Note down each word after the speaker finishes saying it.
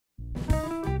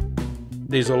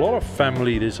There's a lot of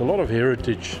family, there's a lot of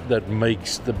heritage that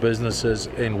makes the businesses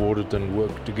in Waterton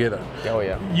work together. Oh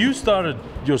yeah. You started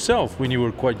yourself when you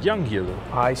were quite young here though.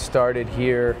 I started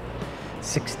here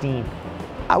 16.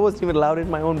 I wasn't even allowed in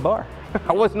my own bar.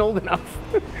 I wasn't old enough.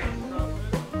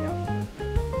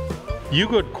 You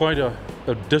got quite a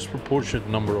disproportionate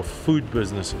number of food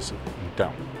businesses in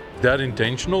town. That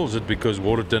intentional? Is it because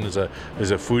Waterton is a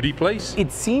foodie place?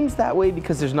 It seems that way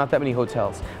because there's not that many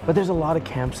hotels, but there's a lot of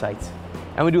campsites,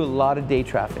 and we do a lot of day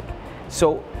traffic.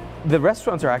 So the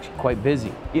restaurants are actually quite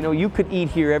busy. You know, you could eat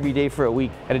here every day for a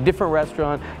week at a different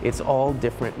restaurant. It's all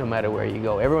different no matter where you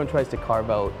go. Everyone tries to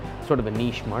carve out sort of a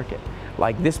niche market.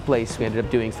 Like this place, we ended up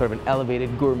doing sort of an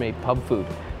elevated gourmet pub food.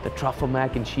 The truffle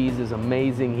mac and cheese is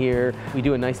amazing here. We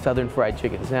do a nice southern fried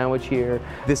chicken sandwich here.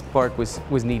 This park was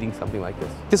needing something like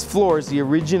this. This floor is the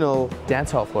original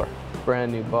dance hall floor.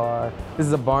 Brand new bar. This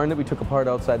is a barn that we took apart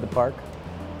outside the park.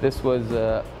 This was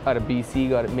out of BC,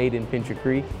 got it made in Pincher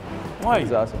Creek. Why? It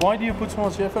was awesome. Why do you put so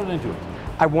much effort into it?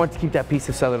 I want to keep that piece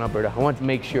of southern Alberta. I want to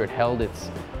make sure it held its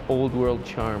old world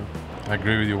charm. I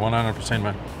agree with you 100%,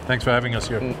 man. Thanks for having us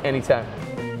here. Anytime.